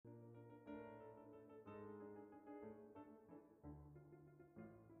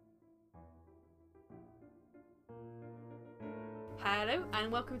Hello and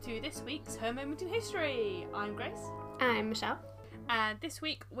welcome to this week's Her Moment in History. I'm Grace. I'm Michelle. And this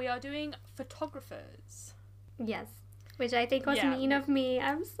week we are doing photographers. Yes, which I think was mean of me.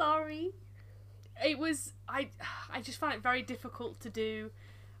 I'm sorry. It was, I just found it very difficult to do.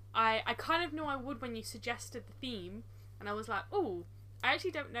 I kind of knew I would when you suggested the theme, and I was like, oh, I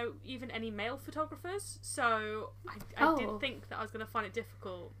actually don't know even any male photographers, so I did think that I was going to find it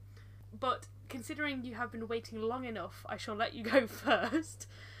difficult. But considering you have been waiting long enough, I shall let you go first.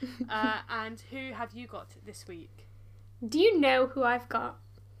 And who have you got this week? Do you know who I've got?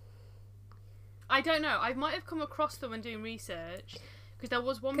 I don't know. I might have come across them when doing research, because there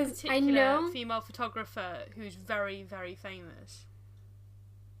was one particular female photographer who's very, very famous.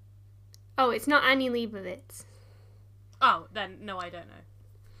 Oh, it's not Annie Leibovitz. Oh, then no, I don't know.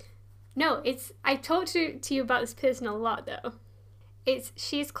 No, I talked to you about this person a lot, though.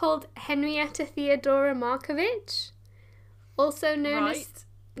 She's called Henrietta Theodora Markovich, also known as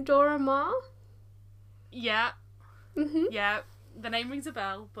Dora Maar. Yeah. Mm-hmm. Yeah, the name rings a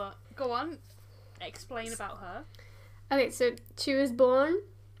bell, but go on, explain about her. Okay, so she was born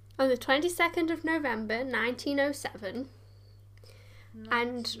on the 22nd of November, 1907.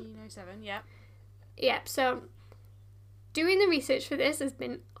 1907, yeah. Yeah, so doing the research for this has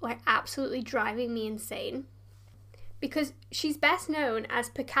been absolutely driving me insane. Because she's best known as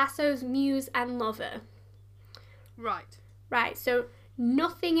Picasso's muse and lover. Right, so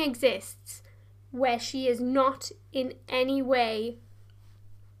nothing exists where she is not in any way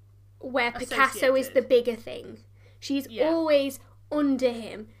where Picasso is the bigger thing. She's always under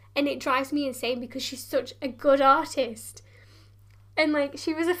him. And it drives me insane because she's such a good artist. And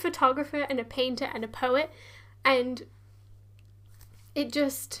she was a photographer and a painter and a poet. And it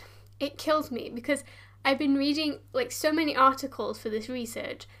kills me because I've been reading so many articles for this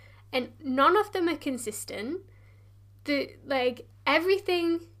research, and none of them are consistent.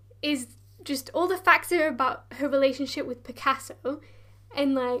 Everything is just, all the facts are about her relationship with Picasso,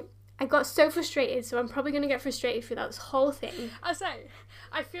 and I got so frustrated, so I'm probably going to get frustrated through this whole thing.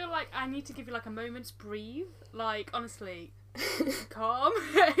 I feel like I need to give you a moment's breathe. Honestly, calm.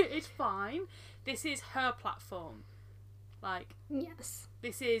 It's fine. This is her platform. Yes.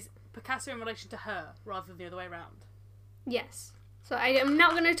 This is Picasso in relation to her, rather than the other way around. Yes. So I am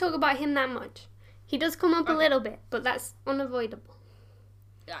not going to talk about him that much. He does come up a little bit, but that's unavoidable.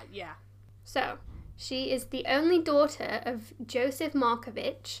 Yeah. So, she is the only daughter of Joseph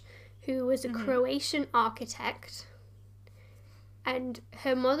Markovich, who was a Croatian architect, and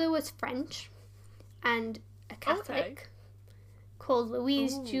her mother was French, and a Catholic, called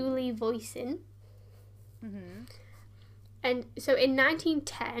Louise Julie Voisin. Mm-hmm. And so in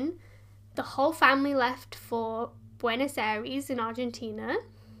 1910, the whole family left for Buenos Aires in Argentina.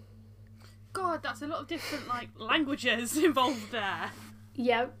 God, that's a lot of different languages involved there.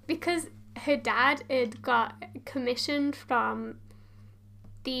 Yeah, because her dad had got commissioned from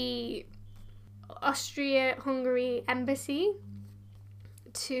the Austria-Hungary embassy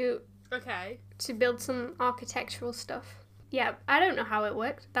to build some architectural stuff. Yeah, I don't know how it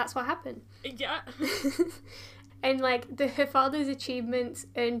worked. That's what happened. Yeah. And her father's achievements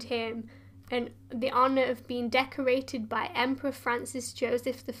earned him the honour of being decorated by Emperor Francis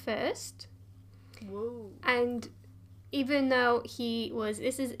Joseph I. Whoa. And even though he was,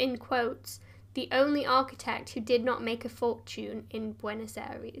 this is in quotes, the only architect who did not make a fortune in Buenos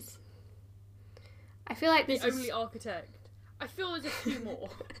Aires. I feel like this is... The only architect? I feel there's a few more.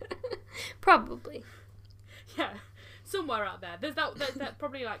 Probably. Yeah. Somewhere out there. There's that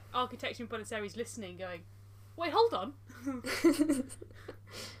probably architects in Buenos Aires listening going, wait, hold on.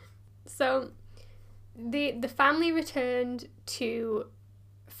 So, the family returned to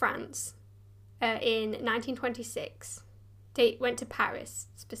France in 1926. They went to Paris,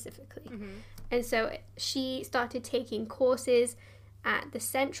 specifically. Mm-hmm. And so she started taking courses at the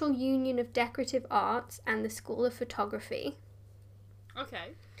Central Union of Decorative Arts and the School of Photography.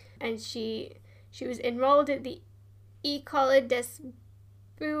 Okay. And she was enrolled at the École des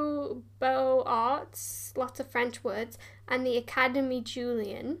Beaux-Arts, lots of French words, and the Académie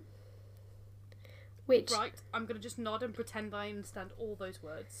Julian, which... Right, I'm going to just nod and pretend I understand all those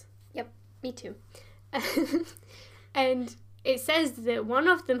words. Yep, me too. And it says that one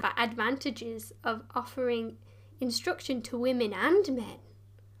of the advantages of offering instruction to women and men.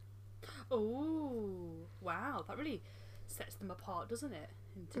 Oh, wow, that really sets them apart, doesn't it,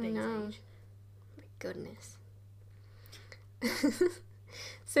 in today's age? My goodness.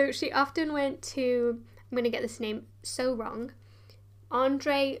 So she often went to, I'm going to get this name so wrong,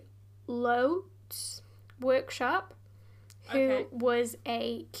 André Lote's workshop, who was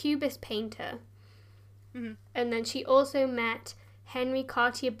a Cubist painter. Mm-hmm. And then she also met Henri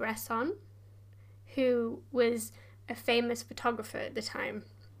Cartier-Bresson, who was a famous photographer at the time.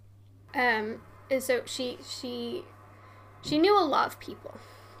 And so she knew a lot of people,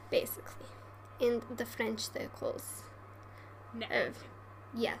 basically, in the French circles.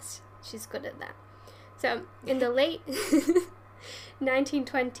 Yes, she's good at that. So in the late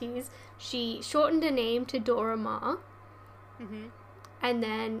 1920s, she shortened her name to Dora Maar, and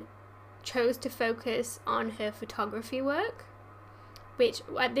then chose to focus on her photography work, which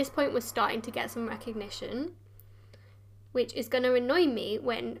at this point was starting to get some recognition, which is going to annoy me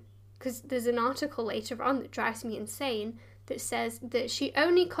because there's an article later on that drives me insane that says that she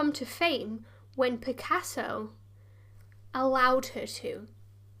only come to fame when Picasso allowed her to.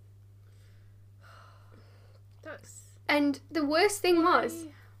 And the worst thing was,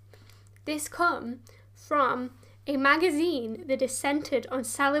 this come from a magazine that is centered on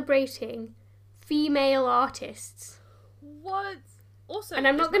celebrating female artists. What? Also, and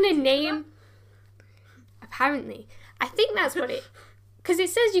I'm not going to name... Apparently. I think that's what it... Because it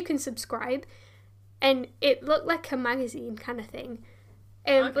says you can subscribe, and it looked like a magazine kind of thing.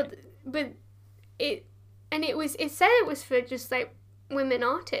 Okay. But it said it was for just, like, women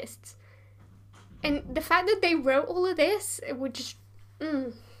artists. And the fact that they wrote all of this, it would just...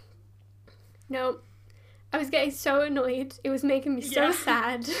 No. I was getting so annoyed. It was making me so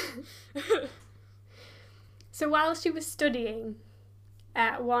sad. So while she was studying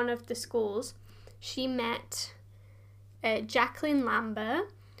at one of the schools, she met Jacqueline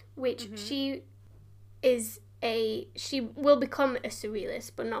Lambert, which she will become a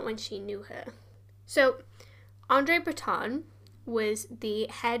surrealist, but not when she knew her. So André Breton was the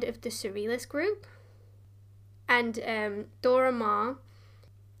head of the surrealist group, and Dora Maar,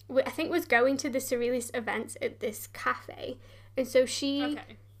 I think, was going to the surrealist events at this cafe, and so she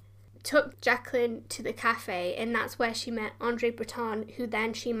took Jacqueline to the cafe, and that's where she met André Breton, who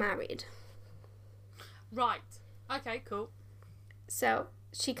then she married. Right. Okay, cool. So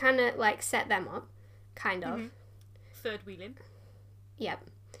she kind of like set them up, kind of. Third wheeling. Yep.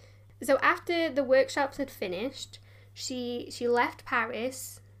 So after the workshops had finished, she left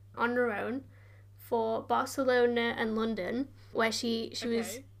Paris on her own for Barcelona and London, where she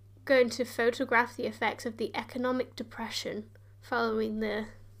was going to photograph the effects of the economic depression following the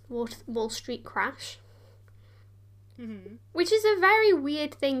Wall Street crash. Which is a very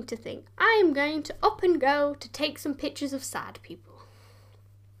weird thing to think. I'm going to up and go to take some pictures of sad people.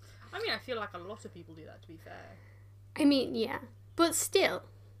 I mean, I feel like a lot of people do that, to be fair. I mean, yeah. But still.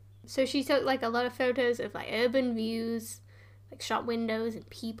 So she took like a lot of photos of like urban views, like shop windows and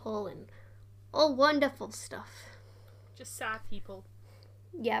people and all wonderful stuff. Just sad people.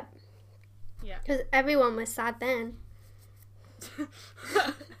 Yep. Yeah. Because everyone was sad then.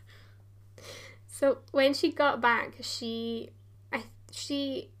 So when she got back, she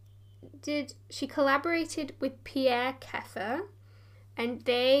collaborated with Pierre Keffer, and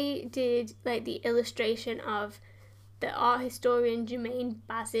they did like the illustration of the art historian Germaine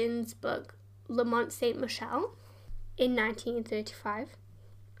Bazin's book Le Mont Saint-Michel in 1935.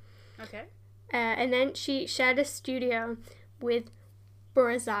 Okay. And then she shared a studio with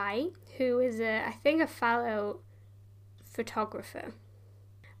Brazai, who is I think a fellow photographer.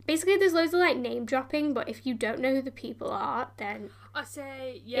 Basically, there's loads of like name dropping, but if you don't know who the people are, then I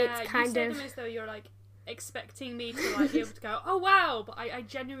say, yeah, it's kind you say of them as though you're like expecting me to like be able to go, oh wow, but I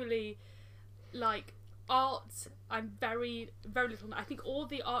genuinely like art. I'm very, very little. I think all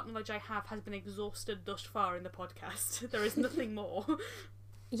the art knowledge I have has been exhausted thus far in the podcast. There is nothing more.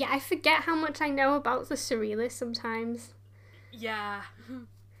 Yeah, I forget how much I know about the surrealists sometimes. Yeah.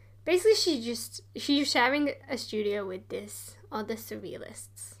 Basically, she's sharing a studio with this other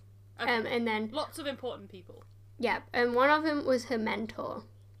surrealists. Okay. And then lots of important people. Yeah, and one of them was her mentor.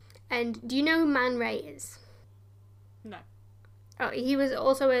 And do you know who Man Ray is? No. Oh, he was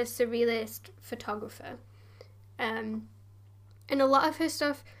also a surrealist photographer. And a lot of her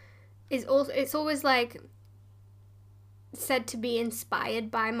stuff is also, it's always like said to be inspired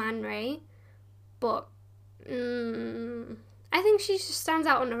by Man Ray, but I think she just stands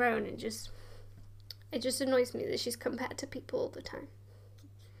out on her own, and it just annoys me that she's compared to people all the time.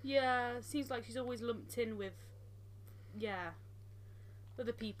 Yeah, seems like she's always lumped in with,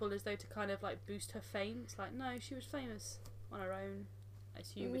 other people as though to kind of like boost her fame. It's like, no, she was famous on her own, I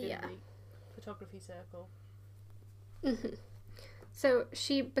assume, within the photography circle. Mm-hmm. So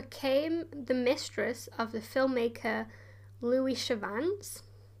she became the mistress of the filmmaker Louis Chavans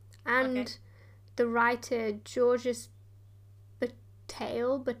and the writer Georges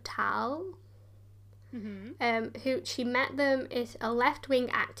Bataille, who she met them at a left-wing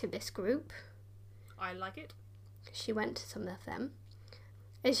activist group. I like it. She went to some of them.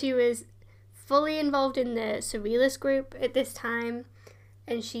 And she was fully involved in the Surrealist group at this time,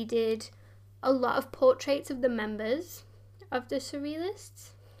 and she did a lot of portraits of the members of the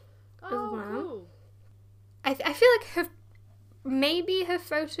Surrealists as well. Cool. I feel like maybe her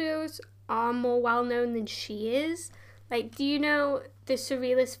photos are more well known than she is. Like, do you know the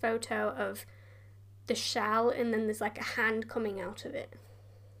Surrealist photo of the shell and then there's like a hand coming out of it?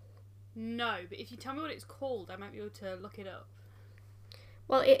 No, but if you tell me what it's called, I might be able to look it up.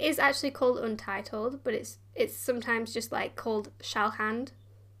 Well, it is actually called Untitled, but it's sometimes just like called Shell Hand.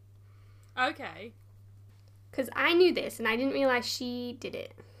 Okay. Because I knew this and I didn't realise she did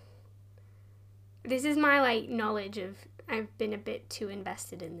it. This is my like knowledge of, I've been a bit too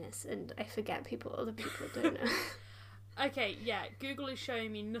invested in this and I forget other people don't know. Okay, yeah, Google is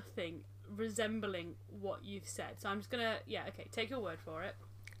showing me nothing resembling what you've said. So I'm just gonna, take your word for it.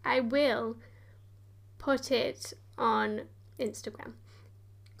 I will put it on Instagram.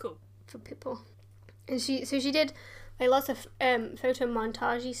 Cool. For people. And she did like lots of photo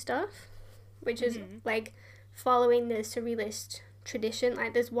montage-y stuff, which is like following the Surrealist tradition.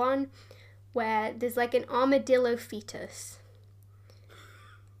 Like there's one where there's like an armadillo fetus.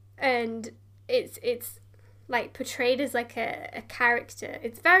 And it's like portrayed as like a character.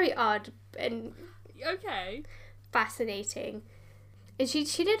 It's very odd and fascinating. And she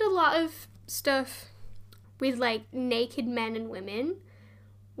did a lot of stuff with like naked men and women,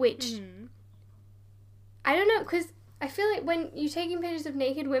 which I don't know, because I feel like when you're taking pictures of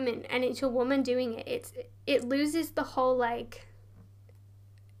naked women and it's a woman doing it, it loses the whole like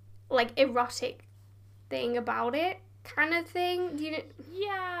erotic thing about it kind of thing. Do you know?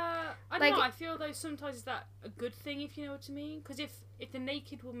 Yeah, I don't know. I feel though sometimes is that a good thing, if you know what I mean? Because if the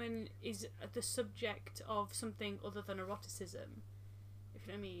naked woman is the subject of something other than eroticism, if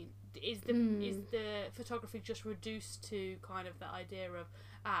you know what I mean, is the photography just reduced to kind of the idea of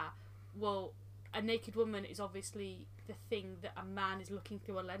well, a naked woman is obviously the thing that a man is looking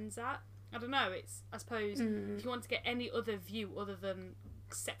through a lens at. I don't know. It's, I suppose, if you want to get any other view other than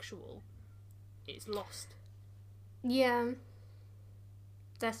sexual, it's lost. Yeah,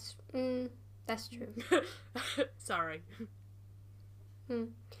 that's true. Sorry.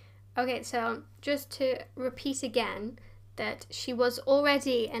 Okay, so just to repeat again, that she was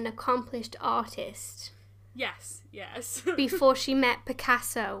already an accomplished artist. Yes. Before she met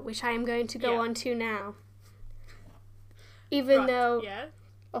Picasso, which I am going to go on to now. Even though... Yeah.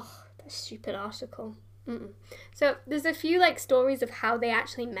 Oh, that stupid article. So there's a few like stories of how they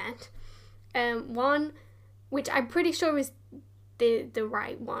actually met. One, which I'm pretty sure is the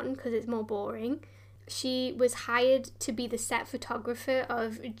right one because it's more boring. She was hired to be the set photographer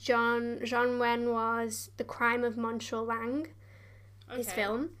of Jean Renoir's The Crime of Monsieur Lang, his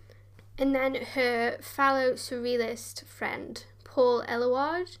film. And then her fellow surrealist friend, Paul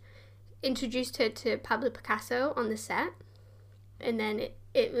Eluard, introduced her to Pablo Picasso on the set. And then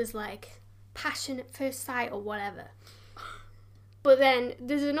it was like passion at first sight or whatever. But then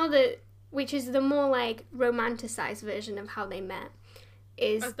there's another, which is the more like romanticized version of how they met.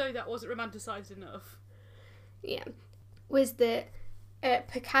 As though that wasn't romanticized enough. Yeah. Was that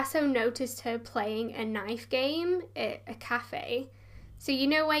Picasso noticed her playing a knife game at a cafe. So you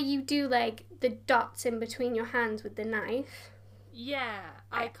know where you do like the dots in between your hands with the knife? Yeah.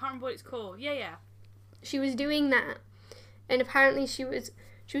 I can't remember what it's called. Yeah. She was doing that. And apparently she was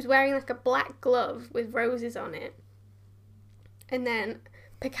wearing like a black glove with roses on it. And then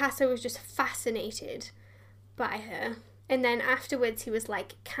Picasso was just fascinated by her. And then afterwards he was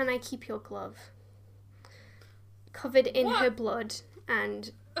like, "Can I keep your glove?" Covered in her blood.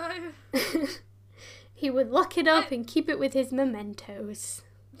 And he would lock it up and keep it with his mementos.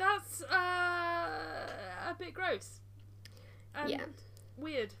 That's a bit gross. Yeah.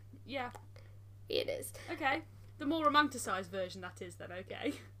 Weird. Yeah. It is. Okay. The more romanticised version, that is, then,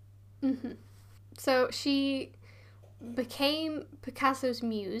 okay. So she became Picasso's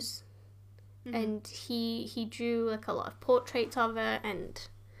muse, and he drew like a lot of portraits of her and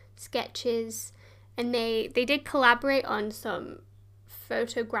sketches, and they did collaborate on some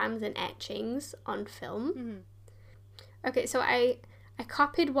photograms and etchings on film. Okay, so I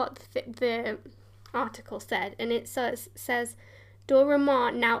copied what the article said, and it says Dora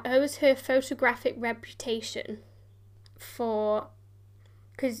Maar now owes her photographic reputation for,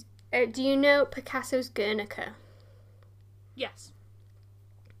 because do you know Picasso's Guernica? Yes.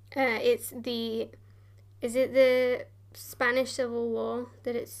 Is it the Spanish Civil War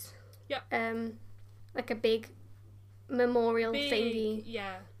that it's like a big memorial thingy?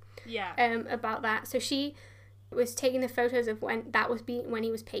 Yeah. About that. So she was taking the photos of when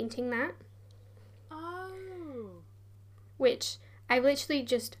he was painting that. Oh. Which I literally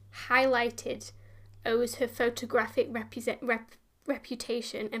just highlighted owes her photographic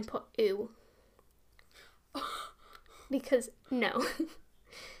reputation and put ooh. Because, no.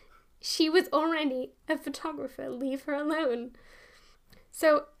 She was already a photographer. Leave her alone.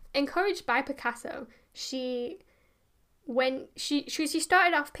 So, encouraged by Picasso, she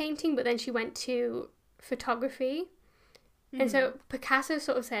started off painting, but then she went to photography. And so Picasso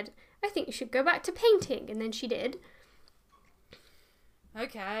sort of said, I think you should go back to painting. And then she did.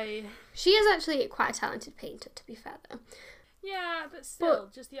 Okay. She is actually quite a talented painter, to be fair, though. Yeah, but still,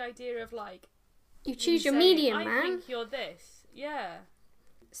 just the idea of, like... You choose your medium, man. I think you're this. Yeah.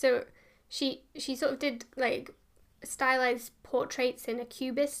 So she sort of did, like, stylized portraits in a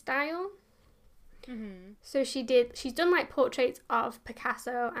cubist style. Mm-hmm. So she's done, like, portraits of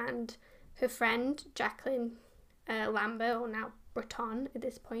Picasso and her friend, Jacqueline Lambert, or now Breton at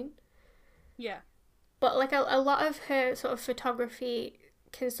this point. Yeah. But, like, a lot of her sort of photography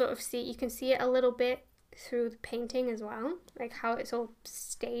you can see it a little bit through the painting as well, like how it's all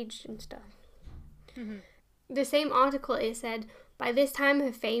staged and stuff. Mm-hmm. The same article, it said, by this time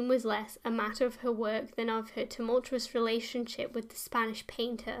her fame was less a matter of her work than of her tumultuous relationship with the Spanish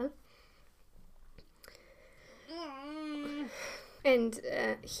painter. And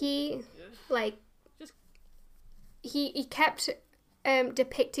he kept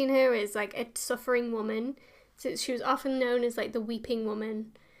depicting her as, like, a suffering woman. So she was often known as, like, the weeping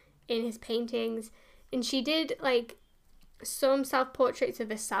woman in his paintings. And she did, like, some self-portraits of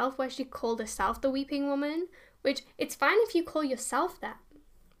herself where she called herself the weeping woman, which, it's fine if you call yourself that,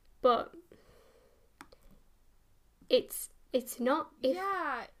 but it's not if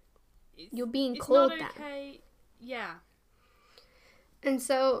you're being called that. Yeah. And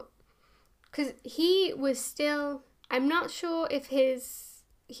so, because he was still, I'm not sure if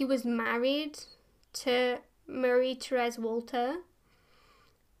he was married to Marie-Thérèse Walter,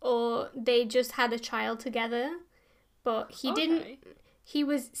 or they just had a child together, but he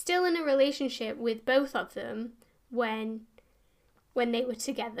was still in a relationship with both of them when they were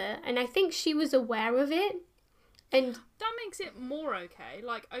together, and I think she was aware of it, and that makes it more okay.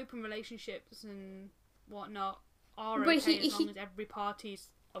 Like, open relationships and whatnot are okay as long as every party's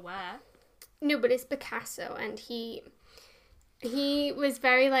aware. No, but it's Picasso, and he was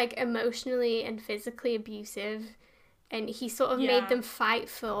very, like, emotionally and physically abusive, and he sort of made them fight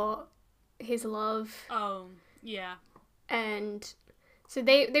for his love. Oh, yeah. And so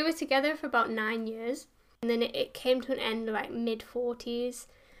they were together for about 9 years, and then it came to an end, like, mid-40s.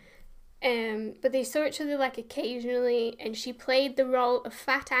 But they saw each other, like, occasionally, and she played the role of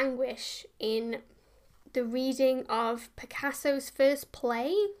Fat Anguish in the reading of Picasso's first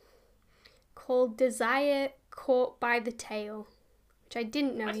play called Desire Caught by the Tail, which I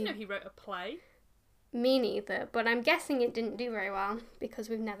didn't know. I didn't know he wrote a play. Me neither, but I'm guessing it didn't do very well because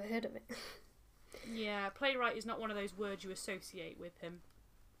we've never heard of it. Yeah, playwright is not one of those words you associate with him.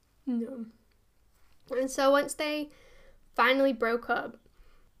 No. And so once they finally broke up,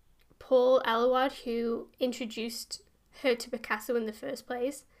 Paul Eluard, who introduced her to Picasso in the first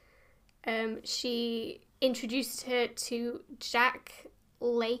place, she introduced her to Jacques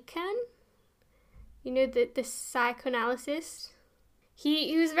Lacan, you know, the psychoanalyst.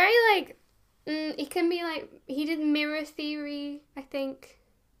 He was very, like, he can be, like, he did mirror theory, I think.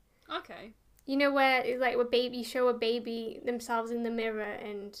 Okay. You know, where, like, you show a baby themselves in the mirror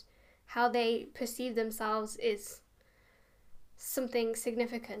and how they perceive themselves is something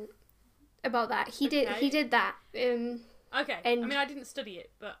significant about that. He did that. Okay. And I mean, I didn't study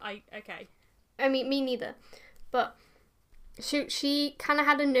it, but okay. I mean, me neither. But she kind of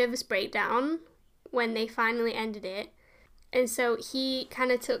had a nervous breakdown when they finally ended it. And so he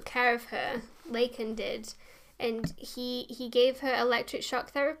kind of took care of her, Lacan did, and he gave her electric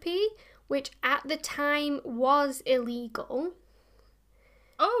shock therapy, which at the time was illegal.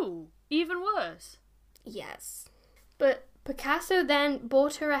 Oh, even worse. Yes. But Picasso then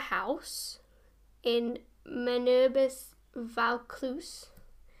bought her a house in Manerbus Vaucluse,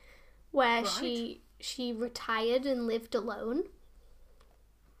 where she retired and lived alone.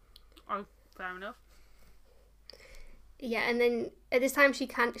 Oh, fair enough. Yeah, and then at this time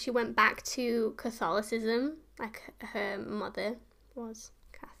she went back to Catholicism, like her mother was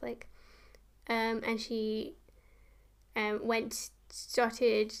Catholic, and she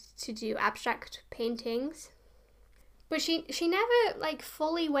started to do abstract paintings, but she never, like,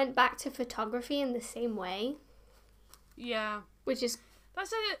 fully went back to photography in the same way. Yeah,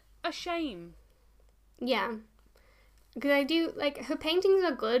 that's a shame. Yeah, because I do, like, her paintings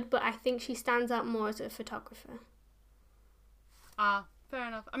are good, but I think she stands out more as a photographer. Fair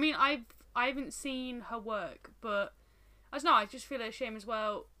enough. I mean, I haven't seen her work, but I don't know, I just feel a shame as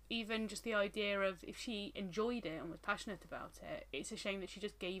well, even just the idea of if she enjoyed it and was passionate about it, it's a shame that she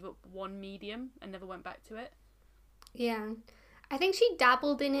just gave up one medium and never went back to it. Yeah. I think she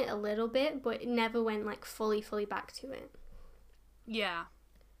dabbled in it a little bit, but it never went, like, fully back to it. Yeah.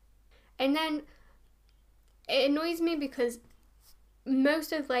 And then it annoys me because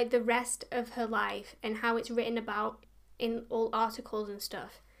most of, like, the rest of her life and how it's written about in all articles and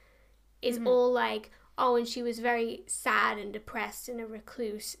stuff is all like, oh, and she was very sad and depressed and a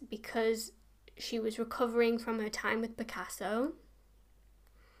recluse because she was recovering from her time with Picasso.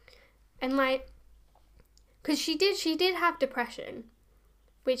 And, like, because she did have depression,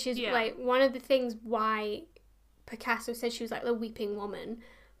 which is, like, one of the things why Picasso said she was, like, the weeping woman.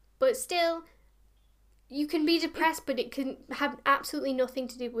 But still, you can be depressed, but it can have absolutely nothing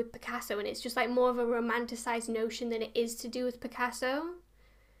to do with Picasso, and it's just, like, more of a romanticised notion than it is to do with Picasso.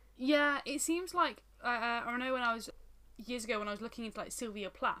 Yeah, it seems like, I know when I was, years ago, when I was looking into, like, Sylvia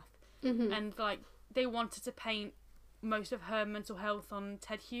Plath, and, like, they wanted to paint most of her mental health on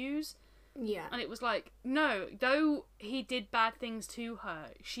Ted Hughes. Yeah. And it was like, no, though he did bad things to her,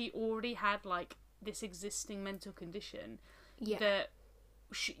 she already had, like, this existing mental condition that,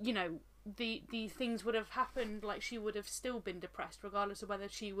 she, you know, the things would have happened, like, she would have still been depressed regardless of whether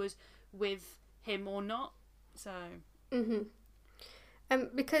she was with him or not. So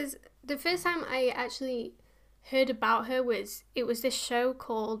because the first time I actually heard about her was this show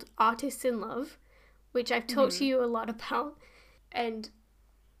called Artists in Love, which I've talked to you a lot about, and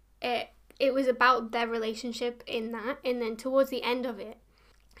it was about their relationship in that. And then towards the end of it,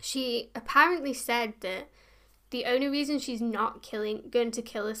 she apparently said that the only reason she's not going to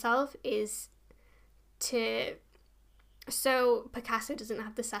kill herself is so Picasso doesn't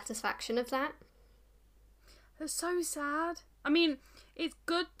have the satisfaction of that. That's so sad. I mean, it's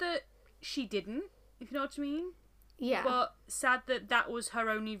good that she didn't, if you know what I mean. Yeah. But sad that that was her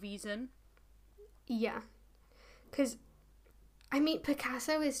only reason. Yeah. Because, I mean,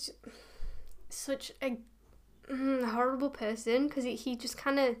 Picasso is such a horrible person, because he just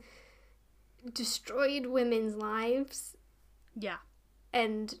kind of destroyed women's lives. Yeah.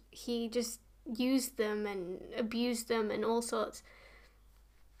 And he just used them and abused them and all sorts.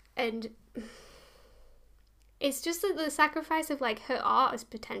 And it's just that the sacrifice of, like, her art is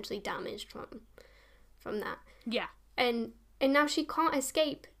potentially damaged from that. Yeah. And now she can't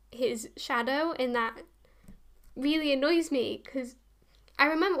escape his shadow, and that really annoys me, because I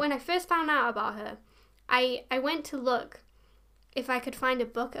remember when I first found out about her, I went to look if I could find a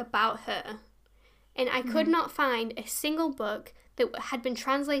book about her, and I could not find a single book that had been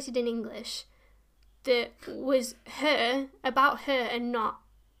translated in English that was about her and not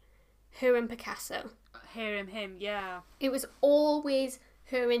her and Picasso. Her and him, yeah. It was always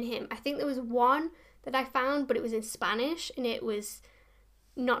her and him. I think there was one that I found, but it was in Spanish, and it was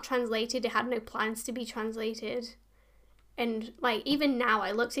not translated. It had no plans to be translated. And, like, even now,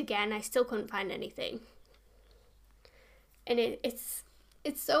 I looked again, I still couldn't find anything. And it's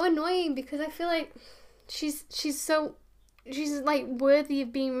so annoying, because I feel like she's like worthy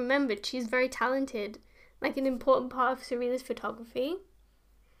of being remembered. She's very talented, like an important part of surrealist photography.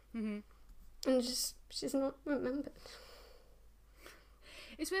 And she's not remembered.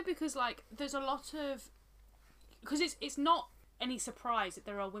 It's weird because, like, there's a lot of, because it's not any surprise that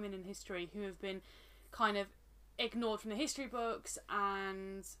there are women in history who have been kind of ignored from the history books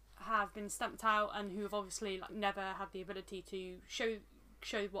and have been stamped out, and who have obviously, like, never had the ability to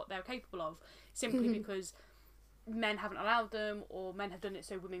show what they're capable of, simply because men haven't allowed them, or men have done it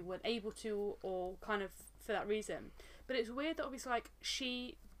so women weren't able to, or kind of for that reason. But it's weird that obviously, like,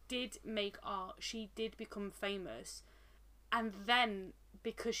 she did make art, she did become famous, and then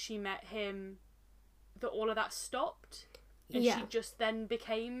because she met him, that all of that stopped, and she just then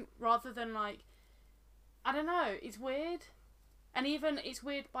became, rather than, like, I don't know, it's weird. And even it's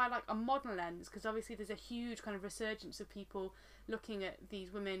weird by, like, a modern lens, because obviously there's a huge kind of resurgence of people looking at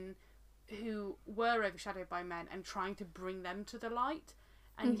these women who were overshadowed by men and trying to bring them to the light,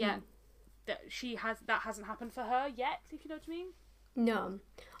 and yet that hasn't happened for her yet, if you know what I mean. No.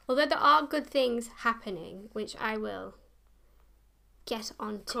 Although there are good things happening, which I will get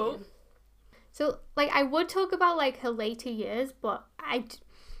onto. Cool. So, like, I would talk about, like, her later years, but I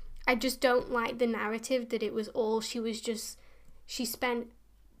just don't like the narrative that it was all, she spent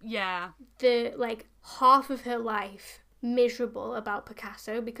the, like, half of her life miserable about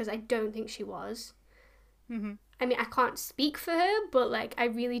Picasso, because I don't think she was. I mean, I can't speak for her, but, like, I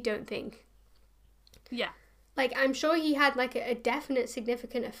really don't think. Yeah. Like, I'm sure he had, like, a definite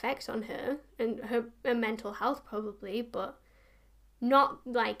significant effect on her and her mental health, probably, but not,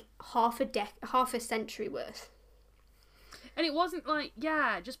 like, half a century worth. And it wasn't like,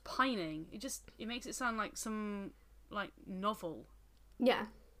 just pining. It makes it sound like some, like, novel. Yeah.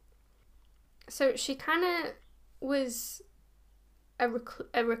 So she kind of was a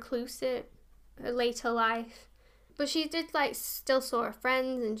recluse in her later life. But she did, like, still saw her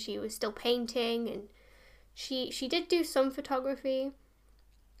friends, and she was still painting, and she did do some photography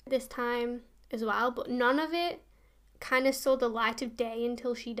this time as well, but none of it kind of saw the light of day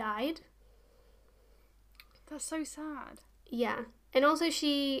until she died. That's so sad. Yeah. And also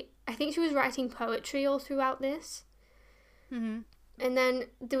I think she was writing poetry all throughout this. Mm-hmm. And then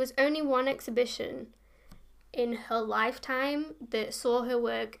there was only one exhibition in her lifetime that saw her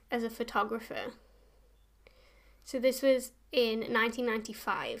work as a photographer. So this was in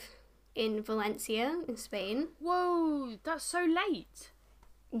 1995 in Valencia, in Spain. Whoa, that's so late.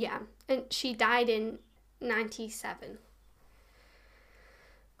 Yeah, and she died in 97.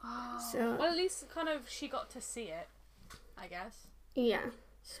 Oh. So, well, at least kind of she got to see it, I guess. Yeah.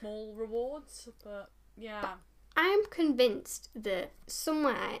 Small rewards, but yeah. I'm convinced that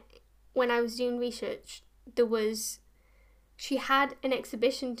somewhere when I was doing research, she had an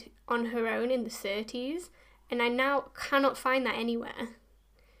exhibition on her own in the 30s, and I now cannot find that anywhere.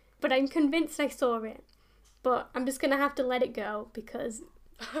 But I'm convinced I saw it. But I'm just going to have to let it go because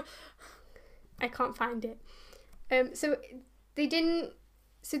I can't find it. So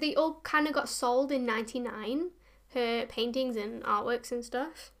they all kind of got sold in 99, her paintings and artworks and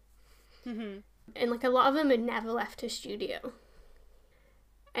stuff. Mm-hmm. And like a lot of them had never left her studio.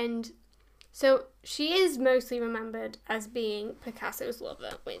 And so she is mostly remembered as being Picasso's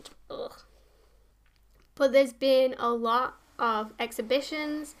lover, which, ugh. But there's been a lot of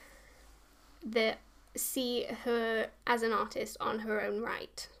exhibitions that see her as an artist on her own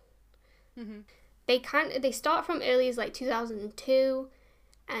right. Mm-hmm. They start from early as like 2002,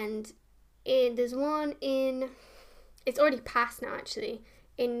 and there's one it's already passed now actually,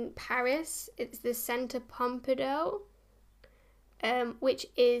 in Paris. It's the Centre Pompidou, which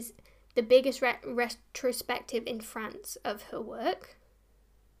is the biggest retrospective in France of her work.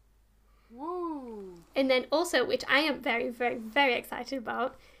 Woo! And then also, which I am very, very, very excited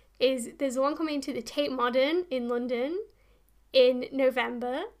about, is there's one coming to the Tate Modern in London in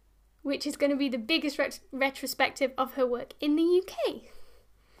November, which is going to be the biggest retrospective of her work in the UK.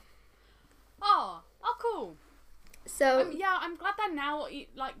 Oh, cool. So I'm glad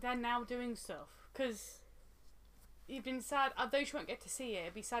they're now doing stuff, because it'd been sad. Although she won't get to see it,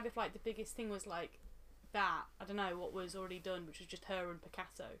 it'd be sad if like the biggest thing was like that. I don't know what was already done, which was just her and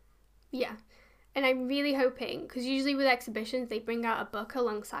Picasso. Yeah, and I'm really hoping, because usually with exhibitions they bring out a book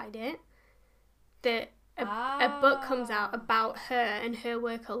alongside it, that a book comes out about her and her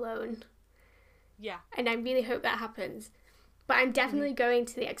work alone. Yeah. And I really hope that happens. But I'm definitely going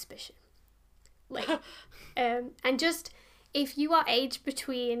to the exhibition. Like, and just, if you are aged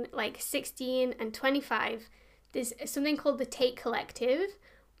between like 16 and 25, there's something called the Tate Collective,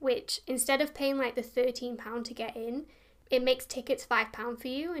 which instead of paying like the £13 to get in, it makes tickets £5 for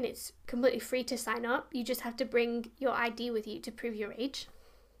you, and it's completely free to sign up. You just have to bring your ID with you to prove your age.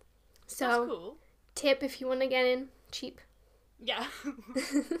 So, that's cool. Tip if you want to get in, cheap. Yeah.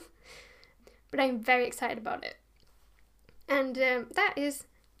 But I'm very excited about it. And that is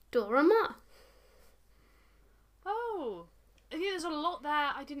Dora Maar. Oh, I think there's a lot there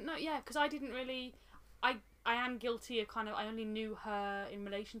I didn't know. Yeah, because I didn't really. I am guilty of I only knew her in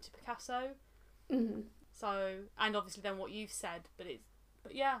relation to Picasso. Mm-hmm. So, and obviously then what you've said, but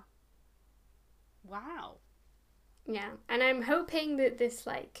yeah. Wow. Yeah, and I'm hoping that these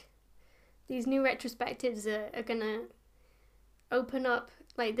new retrospectives are gonna open up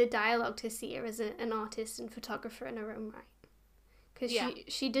the dialogue to see her as an artist and photographer in her own right. Because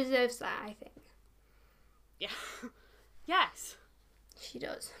she deserves that, I think. Yeah. Yes. She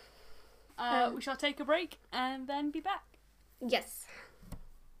does. We shall take a break and then be back. Yes.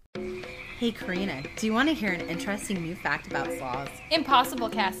 Hey Karina, do you want to hear an interesting new fact about sloths? Impossible,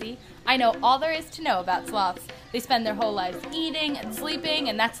 Cassie. I know all there is to know about sloths. They spend their whole lives eating and sleeping,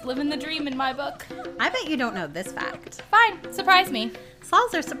 and that's living the dream in my book. I bet you don't know this fact. Fine, surprise me.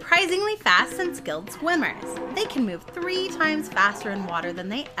 Sloths are surprisingly fast and skilled swimmers. They can move 3 times faster in water than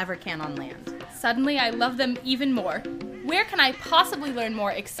they ever can on land. Suddenly, I love them even more. Where can I possibly learn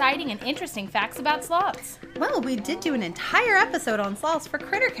more exciting and interesting facts about sloths? Well, we did do an entire episode on sloths for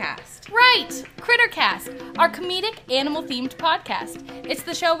Crittercast. Right! Crittercast, our comedic, animal-themed podcast. It's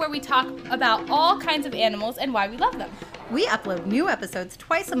the show where we talk about all kinds of animals and why we love them. We upload new episodes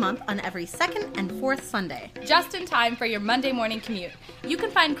twice a month on every 2nd and 4th Sunday. Just in time for your Monday morning commute. You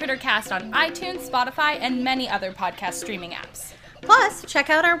can find Crittercast on iTunes, Spotify, and many other podcast streaming apps. Plus,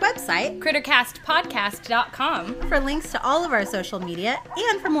 check out our website, CritterCastPodcast.com, for links to all of our social media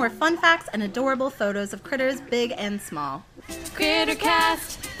and for more fun facts and adorable photos of critters big and small.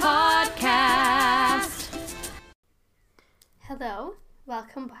 CritterCast Podcast. Hello,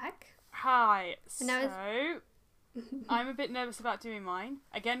 welcome back. Hi. So, I'm a bit nervous about doing mine.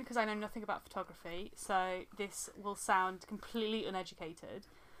 Again, because I know nothing about photography, so this will sound completely uneducated.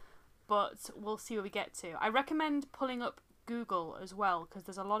 But we'll see where we get to. I recommend pulling up Google as well, because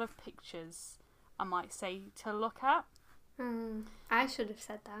there's a lot of pictures I might say to look at. I should have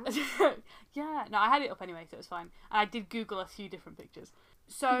said that. Yeah, no, I had it up anyway, so it was fine. And I did Google a few different pictures.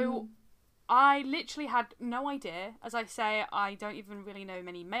 So I literally had no idea. As I say, I don't even really know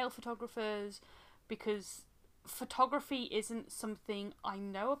many male photographers, because photography isn't something I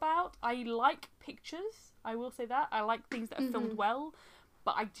know about. I like pictures, I will say that. I like things that are filmed well,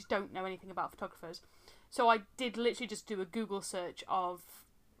 but I just don't know anything about photographers. So I did literally just do a Google search of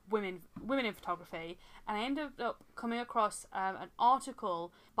women in photography, and I ended up coming across an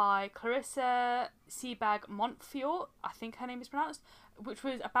article by Clarissa Sebag Montfiort, I think her name is pronounced, which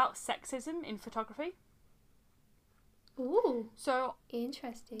was about sexism in photography. Ooh. So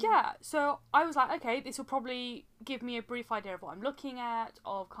interesting. Yeah, so I was like, okay, this will probably give me a brief idea of what I'm looking at,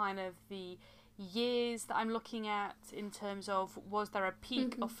 of kind of the years that I'm looking at in terms of, was there a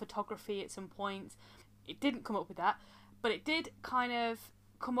peak of photography at some point? It didn't come up with that, but it did kind of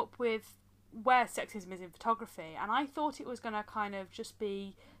come up with where sexism is in photography, and I thought it was going to kind of just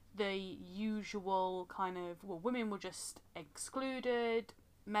be the usual kind of, well, women were just excluded,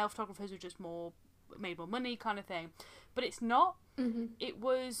 male photographers were just made more money kind of thing, but it's not. It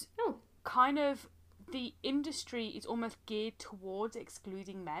was kind of, the industry is almost geared towards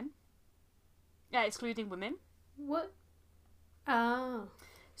excluding women. What? Oh.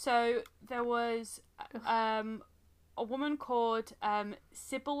 So there was a woman called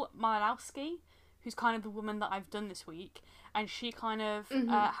Sybil Malinowski, who's kind of the woman that I've done this week, and she kind of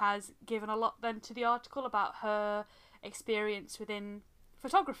has given a lot then to the article about her experience within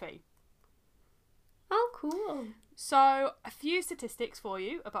photography. Oh, cool. So a few statistics for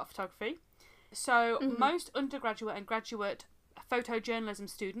you about photography. So most undergraduate and graduate photojournalism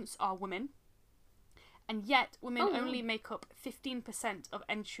students are women. And yet, women only make up 15% of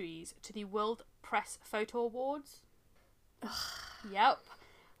entries to the World Press Photo Awards. Yep.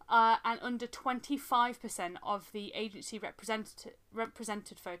 And under 25% of the agency represented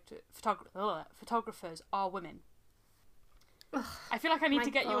photographers are women. I feel like I need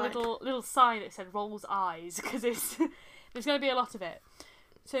to get you a little sign that said rolls eyes, because there's going to be a lot of it.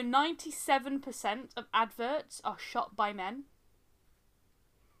 So 97% of adverts are shot by men.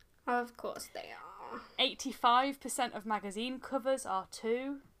 Of course they are. 85% of magazine covers are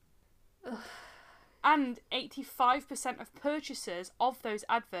too. And 85% of purchasers of those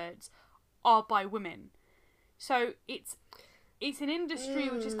adverts are by women. So it's an industry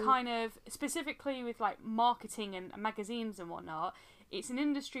which is kind of, specifically with like marketing and magazines and whatnot, it's an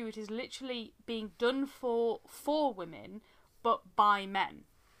industry which is literally being done for women, but by men.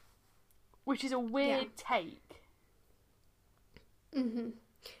 Which is a weird take.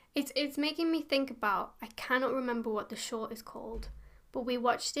 It's making me think about, I cannot remember what the short is called, but we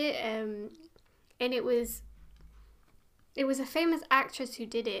watched it, and it was a famous actress who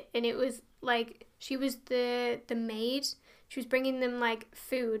did it, and it was like, she was the maid, she was bringing them like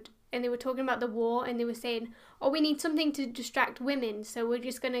food, and they were talking about the war, and they were saying, oh, we need something to distract women, so we're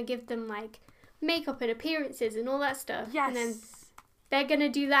just going to give them like makeup and appearances and all that stuff. Yes. And then they're going to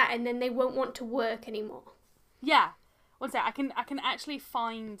do that, and then they won't want to work anymore. Yeah. One sec, I can actually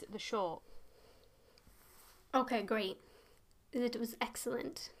find the short. Okay, great. It was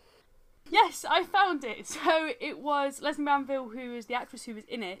excellent. Yes, I found it. So it was Leslie Manville, who is the actress who was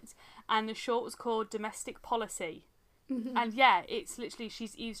in it, and the short was called Domestic Policy. And yeah, it's literally,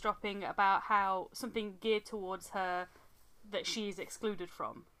 she's eavesdropping about how something geared towards her that she is excluded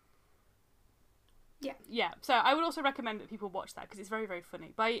from. Yeah. Yeah, so I would also recommend that people watch that, because it's very, very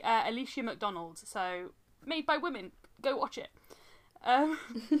funny. By Alicia McDonald, so made by women. Go watch it.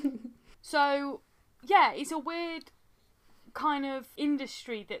 So, yeah, it's a weird kind of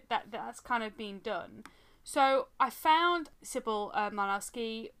industry that's kind of being done. So I found Sybil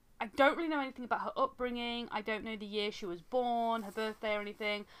Malinowski. I don't really know anything about her upbringing. I don't know the year she was born, her birthday or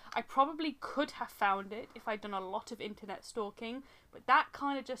anything. I probably could have found it if I'd done a lot of internet stalking, but that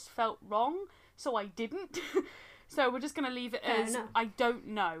kind of just felt wrong, so I didn't. So we're just going to leave it as I don't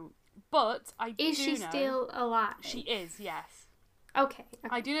know. But I do know... Is she still alive? She is, yes. Okay.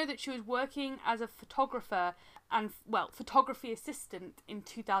 I do know that she was working as a photographer and, well, photography assistant in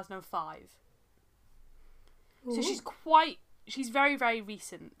 2005. Ooh. So she's very, very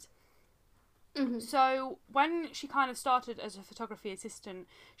recent. Mm-hmm. So when she kind of started as a photography assistant,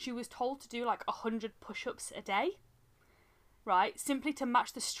 she was told to do like 100 push-ups a day, right? Simply to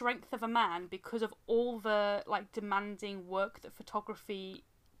match the strength of a man because of all the like demanding work that photography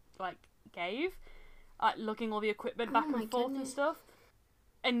like gave, like lugging all the equipment back and forth and stuff.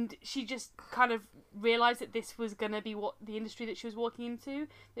 And she just kind of realised that this was going to be what the industry that she was walking into,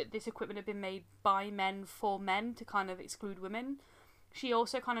 that this equipment had been made by men for men to kind of exclude women. She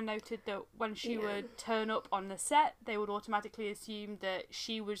also kind of noted that when she would turn up on the set, they would automatically assume that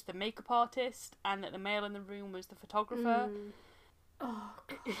she was the makeup artist and that the male in the room was the photographer. Oh,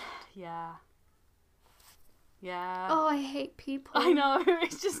 God. Yeah. Yeah. Oh, I hate people. I know.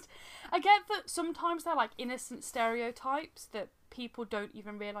 It's just, I get that sometimes they're like innocent stereotypes that people don't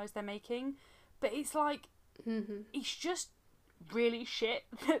even realise they're making, but it's like, it's just really shit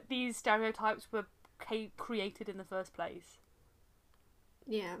that these stereotypes were created in the first place.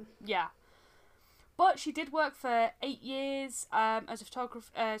 Yeah. Yeah. But she did work for 8 years as a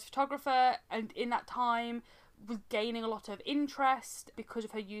photographer, and in that time was gaining a lot of interest because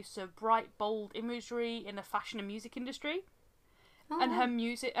of her use of bright, bold imagery in the fashion and music industry. Oh. And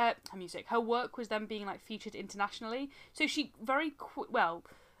her work was then being like featured internationally. So she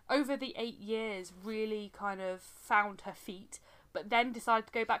over the 8 years really kind of found her feet, but then decided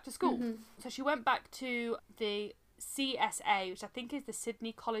to go back to school. So she went back to the CSA, which I think is the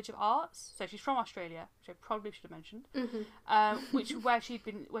Sydney College of Arts. So she's from Australia, which I probably should have mentioned.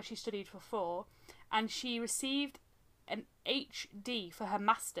 Where she studied for 4, and she received an HD for her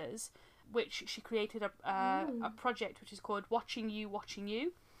masters, which she created a project which is called Watching You,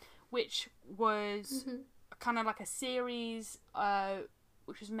 which was kind of like a series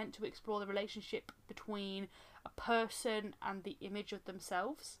which was meant to explore the relationship between a person and the image of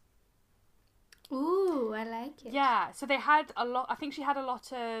themselves. Ooh, I like it. Yeah, so they had I think she had a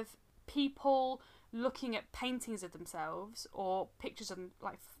lot of people looking at paintings of themselves or pictures and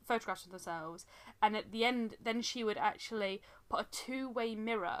like photographs of themselves, and at the end then she would actually put a two-way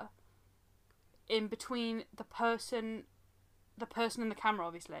mirror in between the person and the camera,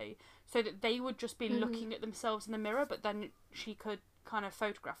 obviously, so that they would just be looking at themselves in the mirror, but then she could kind of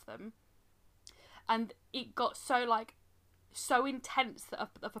photograph them. And it got so intense of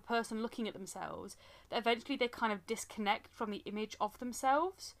a person looking at themselves that eventually they kind of disconnect from the image of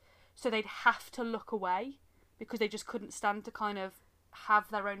themselves, so they'd have to look away because they just couldn't stand to kind of have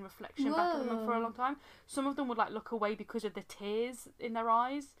their own reflection back at them for a long time. Some of them would like look away because of the tears in their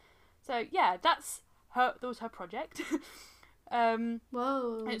eyes. So yeah, that was her project. At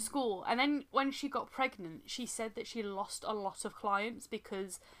school. And then when she got pregnant, she said that she lost a lot of clients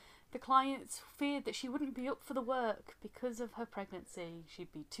because the clients feared that she wouldn't be up for the work because of her pregnancy.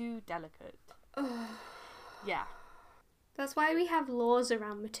 She'd be too delicate. Yeah. That's why we have laws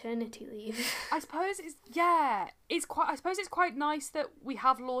around maternity leave. I suppose it's quite nice that we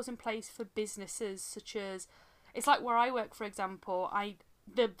have laws in place for businesses, such as, it's like where I work, for example,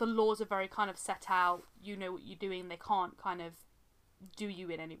 the laws are very kind of set out, you know what you're doing, they can't kind of do you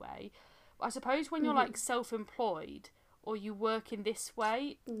in any way. But I suppose when you're like self-employed or you work in this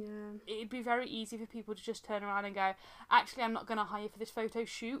way, it'd be very easy for people to just turn around and go, actually I'm not going to hire you for this photo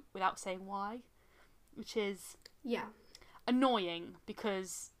shoot without saying why, which is annoying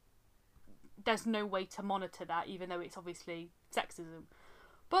because there's no way to monitor that, even though it's obviously sexism.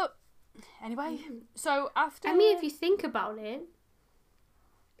 But anyway, so after, I mean, if you think about it,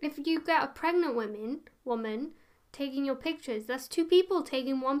 if you get a pregnant woman taking your pictures, that's 2 people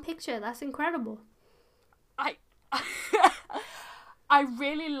taking 1 picture. That's incredible. I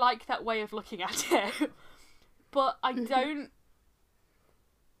really like that way of looking at it, but I don't.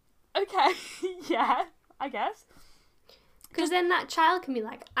 Okay, yeah, I guess. Because then that child can be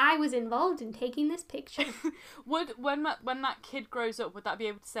like, I was involved in taking this picture. When that kid grows up, would that be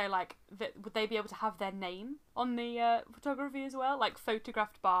able to say like would they be able to have their name on the photography as well, like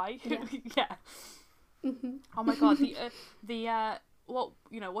photographed by? Yeah. Oh my god,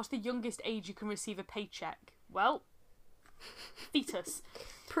 what's the youngest age you can receive a paycheck? Well, fetus.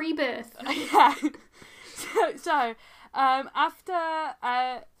 Pre-birth. Yeah. So after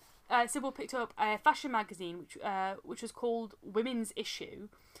Sybil picked up a fashion magazine which was called Women's Issue,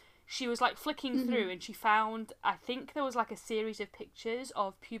 she was like flicking through and she found, I think there was like a series of pictures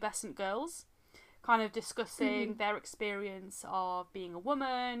of pubescent girls kind of discussing their experience of being a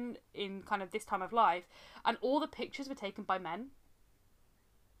woman in kind of this time of life, and all the pictures were taken by men.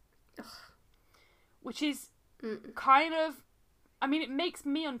 Ugh. Which is kind of, I mean, it makes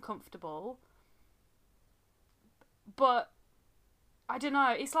me uncomfortable, but I don't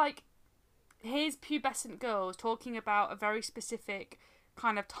know, it's like, here's pubescent girls talking about a very specific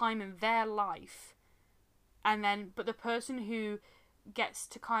kind of time in their life, and then but the person who gets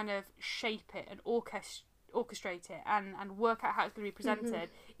to kind of shape it and orchestrate it and work out how it's going to be presented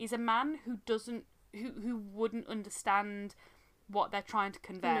is a man who wouldn't understand what they're trying to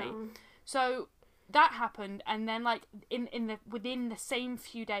convey. No. So that happened, and then like within the same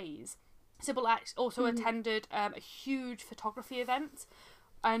few days, Sybil also attended a huge photography event,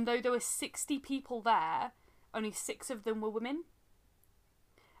 and though there were 60 people there, only 6 of them were women,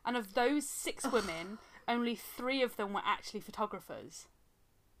 and of those 6 women, only 3 of them were actually photographers.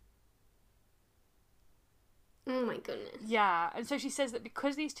 Oh my goodness. Yeah, and so she says that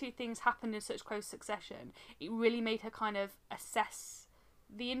because these 2 things happened in such close succession, it really made her kind of assess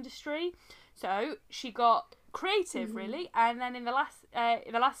the industry. So she got creative, really, and then in the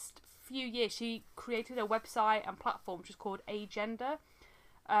last few years, she created a website and platform which is called Agenda,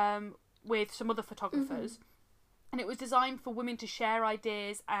 with some other photographers, and it was designed for women to share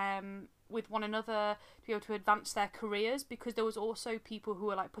ideas with one another, to be able to advance their careers, because there was also people who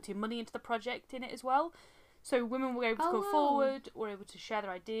were like putting money into the project in it as well. So women were able to go forward, were able to share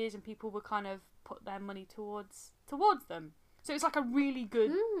their ideas, and people would kind of put their money towards them. So it's like a really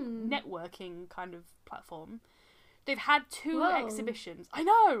good networking kind of platform. They've had 2 exhibitions. I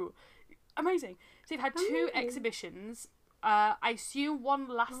know! Amazing. So they've had 2 exhibitions. I assume one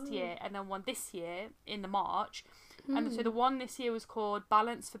last year and then one this year in the March. And so the one this year was called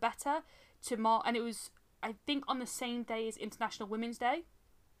Balance for Better, and it was, I think, on the same day as International Women's Day.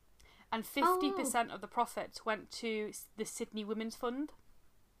 And 50% of the profits went to the Sydney Women's Fund.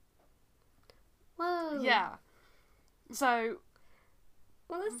 Whoa. Yeah. So,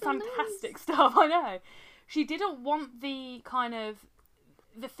 that's fantastic so nice. stuff, I know. She didn't want the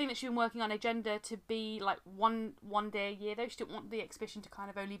thing that she'd been working on, Agenda, to be like one day a year, though. She didn't want the exhibition to kind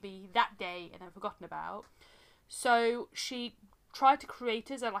of only be that day and then forgotten about. So she tried to create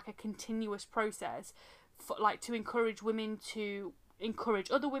it as a continuous process, to encourage women to encourage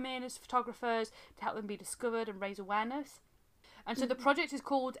other women as photographers, to help them be discovered and raise awareness. And so the project is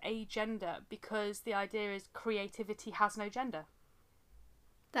called Agenda because the idea is creativity has no gender.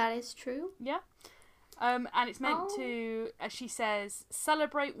 That is true. Yeah. And it's meant to, as she says,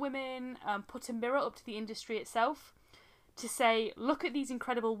 celebrate women, put a mirror up to the industry itself, to say, look at these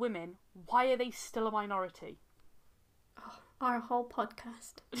incredible women, why are they still a minority? Our whole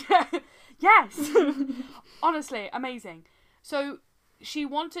podcast. Yes! Honestly, amazing. So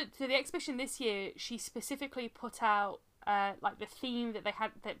the exhibition this year, she specifically put out the theme that they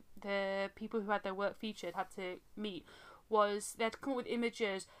had, that the people who had their work featured had to meet, was they had to come up with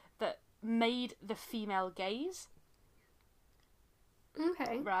images that made the female gaze.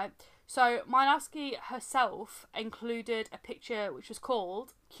 Okay. Right. So Malinowski herself included a picture which was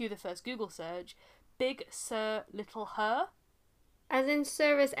called, cue the first Google search, Big Sur Little Her. As in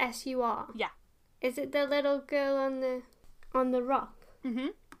Sur as S-U-R? Yeah. Is it the little girl on the rock? Mm-hmm.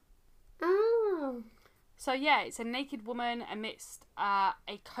 Oh. So yeah, it's a naked woman amidst a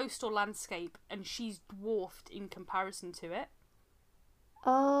coastal landscape, and she's dwarfed in comparison to it.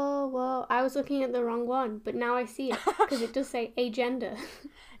 Oh, well, I was looking at the wrong one, but now I see it, because it does say Agenda.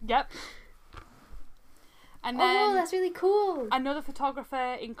 Yep. And then that's really cool. Another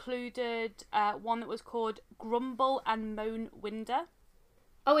photographer included one that was called Grumble and Moan Winder.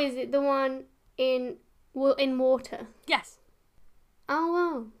 Oh, is it the one in water? Yes. Oh,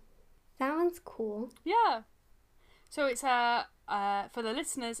 wow. That one's cool. Yeah. So it's for the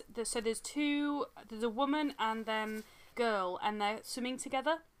listeners, there's a woman and then girl, and they're swimming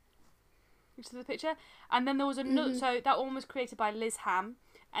together, which is the picture. And then there was another, so that one was created by Liz Ham,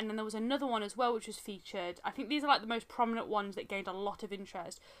 and then there was another one as well which was featured. I think these are like the most prominent ones that gained a lot of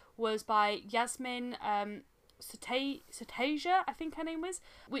interest, was by Yasmin Satasia, I think her name was,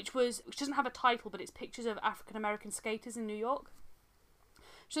 which doesn't have a title, but it's pictures of African American skaters in New York.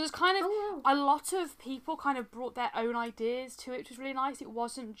 So there's kind of a lot of people kind of brought their own ideas to it, which was really nice. It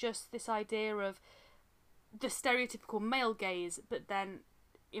wasn't just this idea of the stereotypical male gaze, but then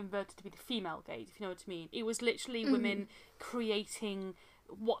inverted to be the female gaze, if you know what I mean. It was literally women creating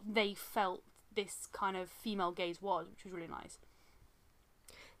what they felt this kind of female gaze was, which was really nice.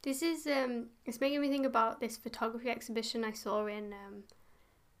 This is it's making me think about this photography exhibition I saw in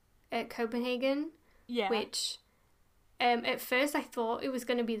at Copenhagen. Yeah. Which at first I thought it was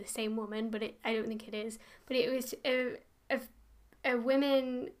going to be the same woman, but I don't think it is. But it was a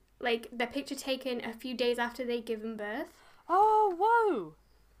women, like the picture taken a few days after they'd given birth. Oh, whoa!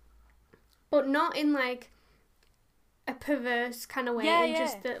 But not in like a perverse kind of way. Yeah.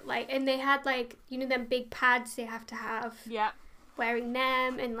 Just that, like, and they had like, you know, them big pads they have to have. Yeah. Wearing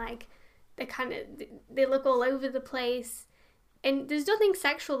them, and like they look all over the place, and there's nothing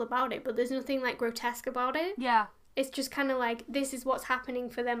sexual about it, but there's nothing like grotesque about it. Yeah. It's just kind of like, this is what's happening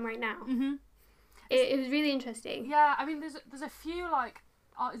for them right now. Mm-hmm. It was really interesting. Yeah, I mean, there's a few like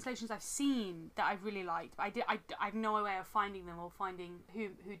art installations I've seen that I really liked, but I have no way of finding them or finding who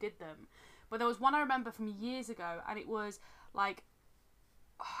did them. But there was one I remember from years ago, and it was like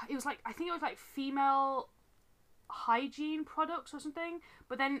I think it was like female hygiene products or something.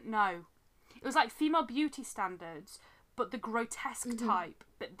 But then no, it was like female beauty standards, but the grotesque type,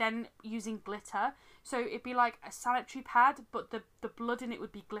 but then using glitter. So it'd be like a sanitary pad, but the blood in it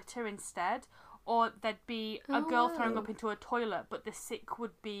would be glitter instead. Or there'd be a girl throwing up into a toilet, but the sick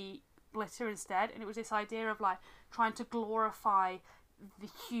would be glitter instead. And it was this idea of like trying to glorify the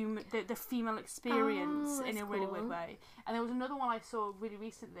female experience in a really weird way. And there was another one I saw really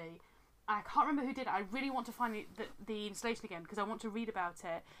recently. I can't remember who did it. I really want to find the installation again because I want to read about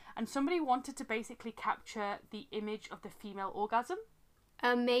it. And somebody wanted to basically capture the image of the female orgasm.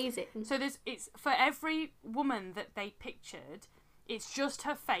 Amazing. So it's for every woman that they pictured, it's just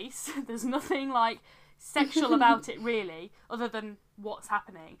her face. There's nothing like sexual about it really, other than what's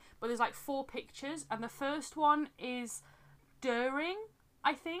happening. But there's like 4 pictures, and the first one is during,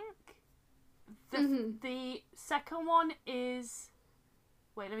 I think. The second one is...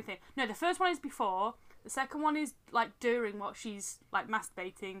 Wait, let me think. No, the first one is before. The second one is like during what she's like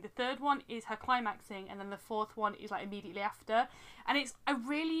masturbating. The third one is her climaxing, and then the fourth one is like immediately after. And it's a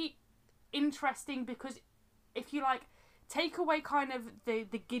really interesting, because if you like take away kind of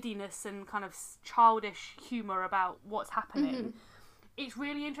the giddiness and kind of childish humour about what's happening, it's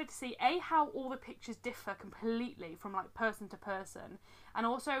really interesting to see how all the pictures differ completely from like person to person, and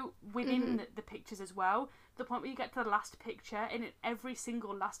also within the pictures as well. The point where you get to the last picture, and in every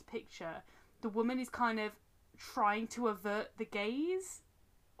single last picture, the woman is kind of trying to avert the gaze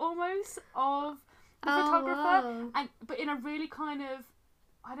almost of the photographer, but in a really kind of,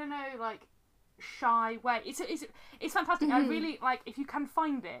 I don't know, like shy way. It's fantastic. I really like, if you can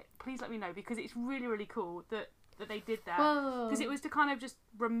find it, please let me know, because it's really, really cool that they did that, because it was to kind of just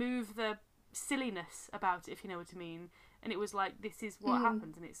remove the silliness about it, if you know what I mean. And it was like, this is what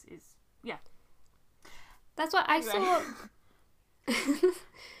happens, and it's yeah. That's what I saw.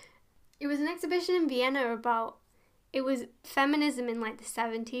 It was an exhibition in Vienna about, it was feminism in like the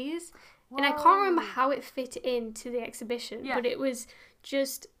 70s. Whoa. And I can't remember how it fit into the exhibition, but it was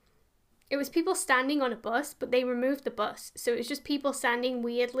people standing on a bus, but they removed the bus. So it was just people standing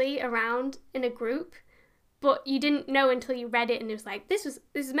weirdly around in a group, but you didn't know until you read it, and it was like, this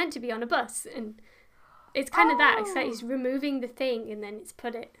is meant to be on a bus. And it's kind of that. It's like it's removing the thing, and then it's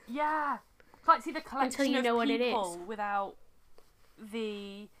put it. Yeah. It's like, see the collection until you know what it is without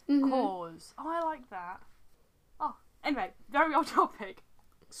the cause. Oh, I like that. Oh, anyway, very off topic.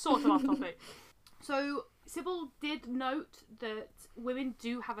 Sort of off topic. So, Sybil did note that women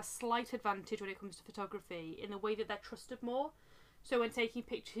do have a slight advantage when it comes to photography in the way that they're trusted more. So when taking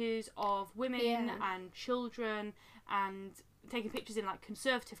pictures of women and children, and taking pictures in like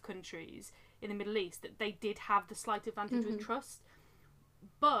conservative countries in the Middle East, that they did have the slight advantage with trust.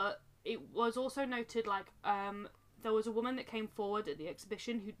 But it was also noted, like, there was a woman that came forward at the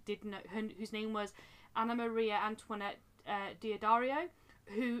exhibition who did know, whose name was Anna Maria Antoinette Diodario,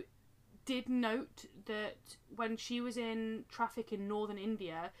 who did note that when she was in traffic in northern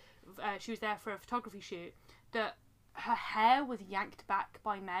India, she was there for a photography shoot, that her hair was yanked back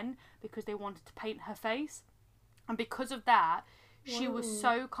by men because they wanted to paint her face. And because of that, she was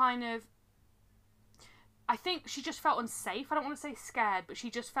so kind of, I think she just felt unsafe. I don't want to say scared, but she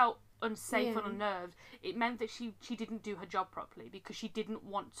just felt unsafe and unnerved. It meant that she didn't do her job properly, because she didn't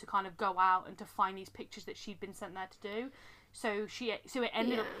want to kind of go out and to find these pictures that she'd been sent there to do. So it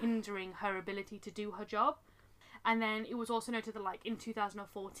ended up hindering her ability to do her job. And then it was also noted that, like, in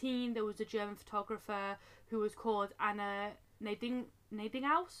 2014, there was a German photographer who was called Anna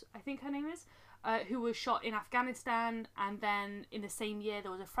Nadinghaus, I think her name is, who was shot in Afghanistan. And then in the same year,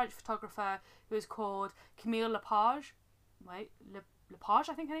 there was a French photographer who was called Camille Lepage, Lepage,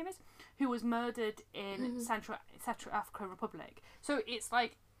 I think her name is, who was murdered in Central African Republic. So it's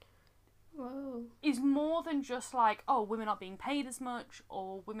like, is more than just like, oh, women aren't being paid as much,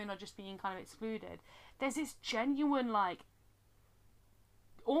 or women are just being kind of excluded. There's this genuine, like,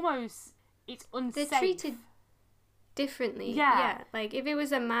 almost, it's unsafe. They're treated differently. Yeah. Like, if it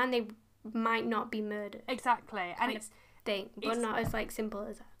was a man, they might not be murdered. Exactly. And it's thing, but not as like simple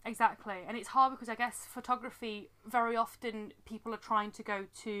as that. Exactly. And it's hard because I guess photography, very often people are trying to go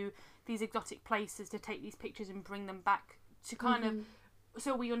to these exotic places to take these pictures and bring them back to kind of,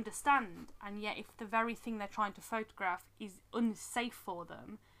 so we understand. And yet if the very thing they're trying to photograph is unsafe for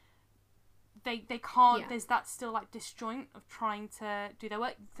them, they can't. There's that still like disjoint of trying to do their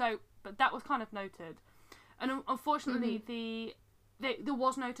work. So, but that was kind of noted, and unfortunately, there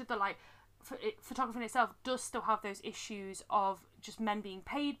was noted that like photography in itself does still have those issues of just men being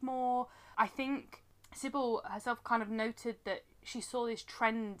paid more. I think Sybil herself kind of noted that she saw this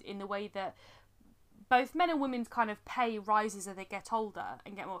trend in the way that both men and women's kind of pay rises as they get older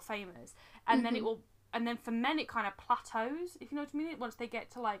and get more famous, and then it will. And then for men, it kind of plateaus, if you know what I mean. Once they get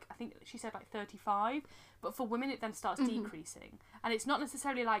to, like, I think she said, like, 35. But for women, it then starts decreasing. And it's not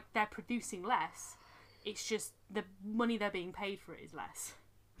necessarily like they're producing less. It's just the money they're being paid for it is less.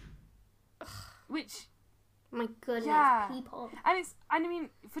 Which... My goodness, people. And I mean,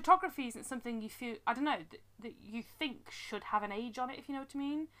 photography isn't something you feel, I don't know, that you think should have an age on it, if you know what I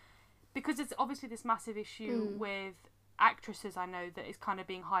mean. Because it's obviously this massive issue with actresses, I know, that is kind of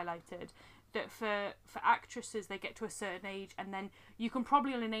being highlighted. That for actresses, they get to a certain age, and then you can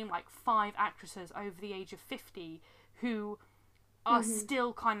probably only name like 5 actresses over the age of 50 who are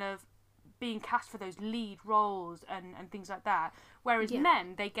still kind of being cast for those lead roles and things like that. Whereas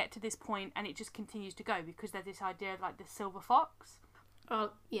men, they get to this point and it just continues to go because there's this idea of like the silver fox.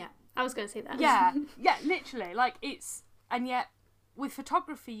 Oh, yeah. I was going to say that. Yeah, literally. Like it's, and yet with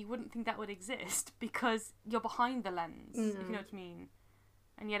photography, you wouldn't think that would exist because you're behind the lens, if you know what I mean.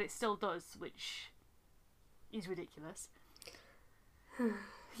 And yet it still does, which is ridiculous.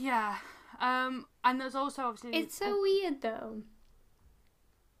 Yeah. And there's also obviously... It's so weird, though.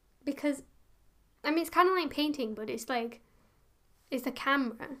 Because, I mean, it's kind of like painting, but it's like... It's a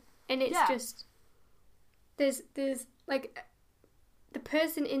camera. And it's just... There's like... The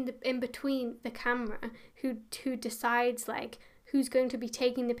person in between the camera who decides, like, who's going to be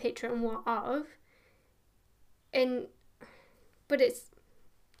taking the picture and what of. But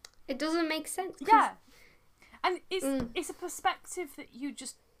it doesn't make sense. Yeah. And it's a perspective that you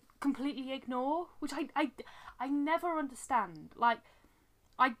just completely ignore, which I never understand. Like,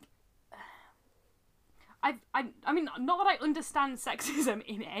 I mean, not that I understand sexism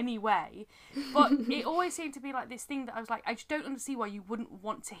in any way, but it always seemed to be like this thing that I was like, I just don't understand why you wouldn't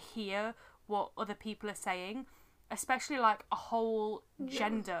want to hear what other people are saying, especially like a whole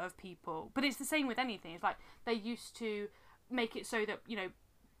gender of people. But it's the same with anything. It's like they used to make it so that, you know,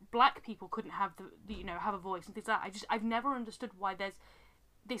 black people couldn't have have a voice and things like that. I've never understood why there's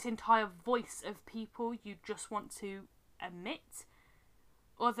this entire voice of people you just want to omit,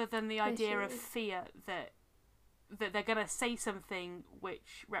 other than the idea of fear that they're gonna say something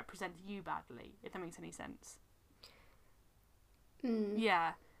which represents you badly, if that makes any sense.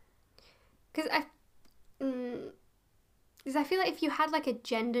 Yeah. Because I feel like if you had like a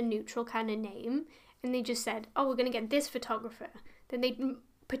gender neutral kind of name and they just said, oh, we're gonna get this photographer, then they'd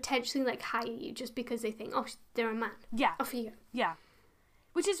potentially like hire you just because they think, oh, they're a man. Yeah. Off you go. Yeah.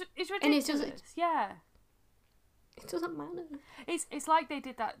 Which is ridiculous. And it's just, it doesn't matter. It's like they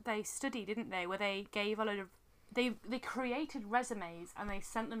did that, they studied, didn't they, where they gave a load of, they created resumes and they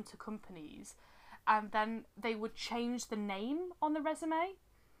sent them to companies, and then they would change the name on the resume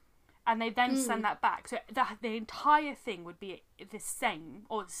and they then send that back. So the entire thing would be the same,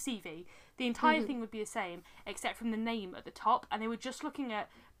 or the CV, the entire thing would be the same except from the name at the top, and they were just looking at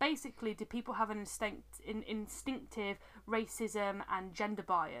basically, do people have an instinctive racism and gender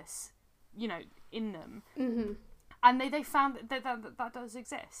bias, you know, in them. And they found that does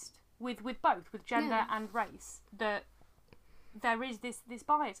exist with both, with gender and race, that there is this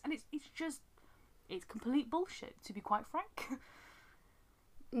bias, and it's complete bullshit, to be quite frank.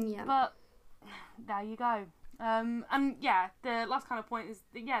 Yeah. But there you go. And yeah, the last kind of point is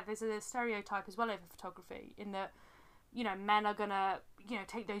that, there's a stereotype as well over photography, in that, you know, men are gonna, you know,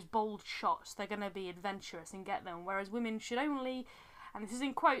 take those bold shots, they're gonna be adventurous and get them, whereas women should only, and this is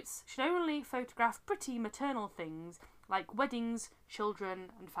in quotes, should only photograph pretty maternal things like weddings,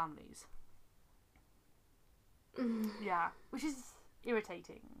 children and families. Yeah, which is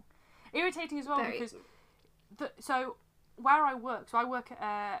irritating as well. Very. Because so where I work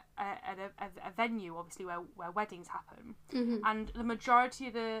at a venue, obviously, where weddings happen, and the majority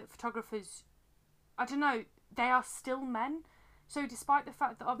of the photographers, I don't know, they are still men. So despite the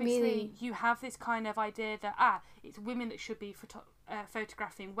fact that obviously you have this kind of idea that it's women that should be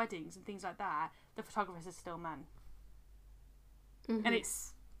photographing weddings and things like that, the photographers are still men. And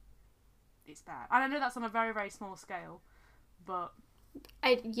it's bad. And I know that's on a very, very small scale, but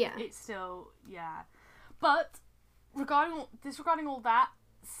it's still, But disregarding all that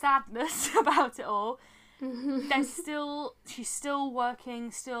sadness about it all, she's still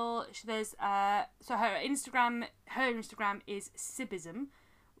working. There's so her Instagram is Cybism,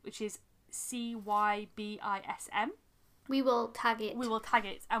 which is CYBISM, We will tag it. We will tag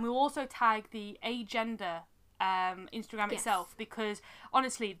it, and we will also tag the Agender Instagram itself, because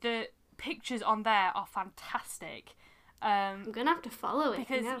honestly, the pictures on there are fantastic. I'm gonna have to follow it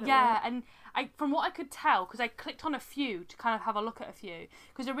because now, and from what I could tell, because I clicked on a few to kind of have a look at a few,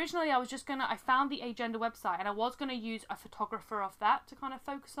 because originally I found the Agender website and I was gonna use a photographer of that to kind of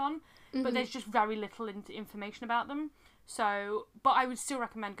focus on, but there's just very little information about them. So, but I would still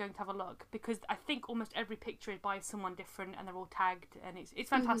recommend going to have a look, because I think almost every picture is by someone different and they're all tagged, and it's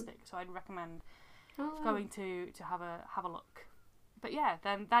fantastic. So I'd recommend going to have a look. But yeah,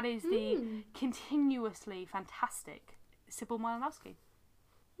 then that is the continuously fantastic Sybil Malinowski.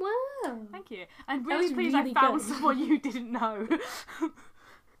 Wow. Thank you. And really pleased I found someone you didn't know.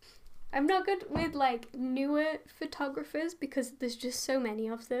 I'm not good with like newer photographers because there's just so many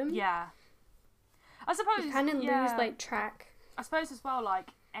of them. Yeah. I suppose you kind of lose like track. I suppose as well, like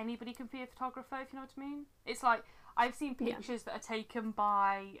anybody can be a photographer, if you know what I mean. It's like I've seen pictures that are taken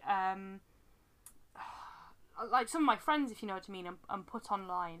by like some of my friends, if you know what I mean, and put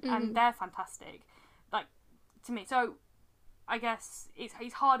online, and they're fantastic. Like to me, so I guess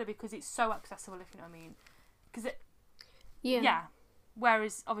it's harder because it's so accessible, if you know what I mean. Because yeah.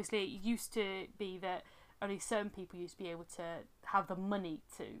 Whereas obviously it used to be that only certain people used to be able to have the money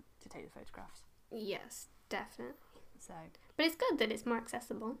to take the photographs. Yes, definitely. So, but it's good that it's more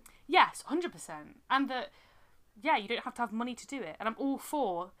accessible. Yes, 100%, and that you don't have to have money to do it. And I'm all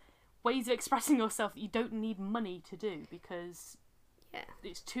for ways of expressing yourself that you don't need money to do, because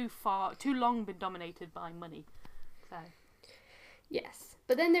it's too long been dominated by money. So. Yes,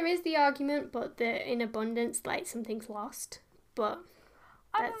 but then there is the argument, but in abundance, like something's lost. But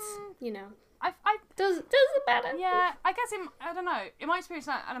that's does it matter? Yeah, I guess I don't know. In my experience,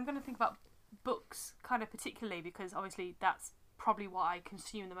 and I'm going to think about books kind of particularly, because obviously that's probably what I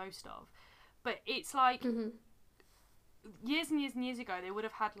consume the most of. But it's like years and years and years ago, they would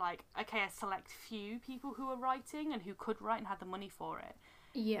have had like a select few people who were writing and who could write and had the money for it.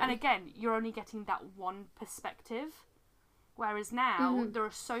 Yeah. And again, you're only getting that one perspective. Whereas now, there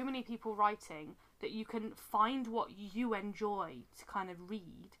are so many people writing that you can find what you enjoy to kind of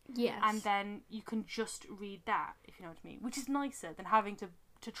read. Yes. And then you can just read that, if you know what I mean. Which is nicer than having to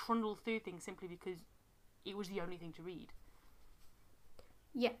trundle through things simply because it was the only thing to read.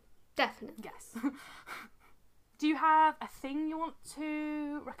 Yeah, definitely. Yes. Do you have a thing you want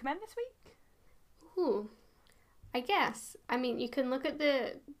to recommend this week? Ooh. I guess. I mean, you can look at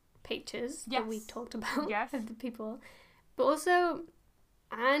the pictures that we talked about of the people. But also,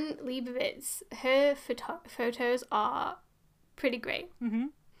 Anne Leibovitz, her photos are pretty great.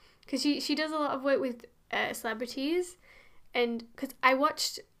 Because she does a lot of work with celebrities. And because I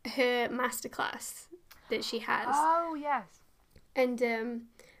watched her masterclass that she has. Oh, yes. And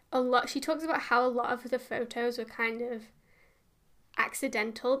she talks about how a lot of the photos were kind of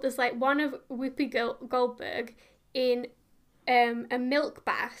accidental. There's like one of Whoopi Goldberg in a milk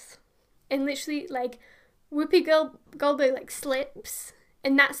bath. And literally, like, Whoopi Goldberg like slips,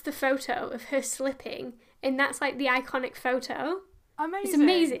 and that's the photo of her slipping, and that's like the iconic photo. Amazing. It's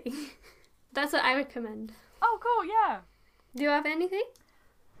amazing. That's what I recommend. Oh, cool, yeah. Do you have anything?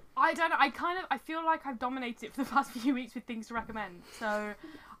 I don't know. I feel like I've dominated it for the past few weeks with things to recommend, so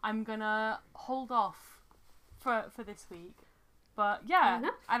I'm gonna hold off for this week. But yeah,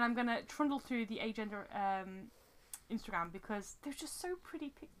 and I'm gonna trundle through the Agender Instagram because they're just so pretty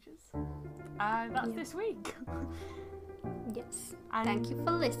pictures. That's this week. Yes. And thank you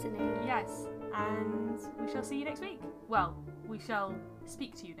for listening. Yes. And we shall see you next week. Well, we shall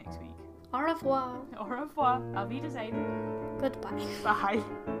speak to you next week. Au revoir. Au revoir. Auf Wiedersehen. Goodbye. Bye.